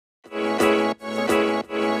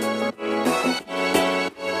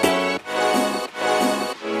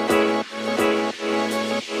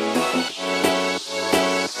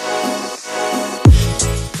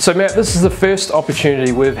So Matt, this is the first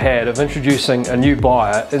opportunity we've had of introducing a new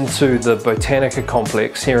buyer into the Botanica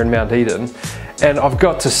complex here in Mount Eden, and I've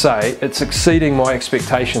got to say it's exceeding my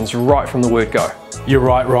expectations right from the word go. You're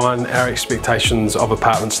right, Ryan, our expectations of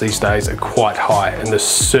apartments these days are quite high, and this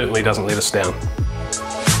certainly doesn't let us down.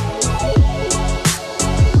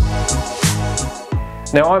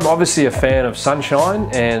 Now, I'm obviously a fan of sunshine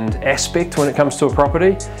and aspect when it comes to a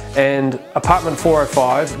property, and apartment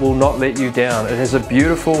 405 will not let you down. It has a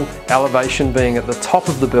beautiful elevation being at the top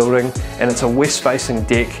of the building, and it's a west facing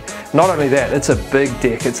deck. Not only that, it's a big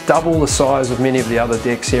deck. It's double the size of many of the other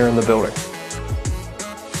decks here in the building.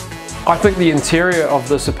 I think the interior of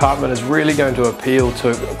this apartment is really going to appeal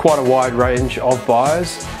to quite a wide range of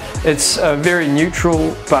buyers. It's a very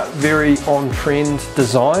neutral but very on-trend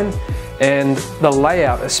design, and the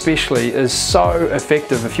layout especially is so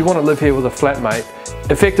effective. If you want to live here with a flatmate,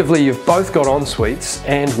 effectively you've both got en-suites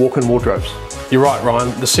and walk-in wardrobes. You're right,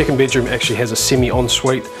 Ryan. The second bedroom actually has a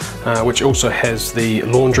semi-ensuite, which also has the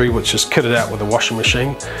laundry, which is kitted out with a washing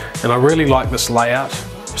machine. And I really like this layout.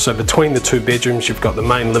 So between the two bedrooms, you've got the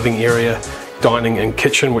main living area, dining and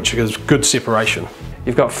kitchen, which gives good separation.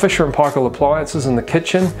 You've got Fisher & Paykel appliances in the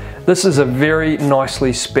kitchen. This is a very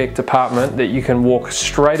nicely spec'd apartment that you can walk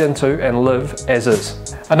straight into and live as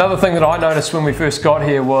is. Another thing that I noticed when we first got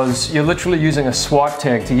here was you're literally using a swipe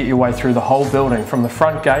tag to get your way through the whole building. From the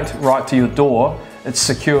front gate right to your door, it's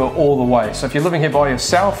secure all the way. So if you're living here by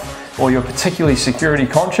yourself or you're particularly security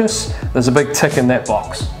conscious, there's a big tick in that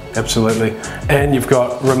box. Absolutely. And you've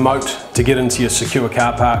got remote to get into your secure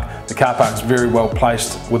car park. The car park is very well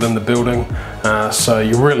placed within the building, so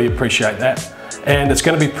you really appreciate that. And it's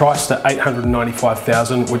going to be priced at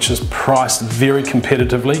 $895,000, which is priced very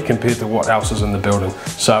competitively compared to what else is in the building.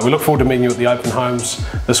 So we look forward to meeting you at the open homes.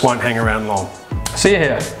 This won't hang around long. See you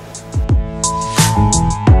here.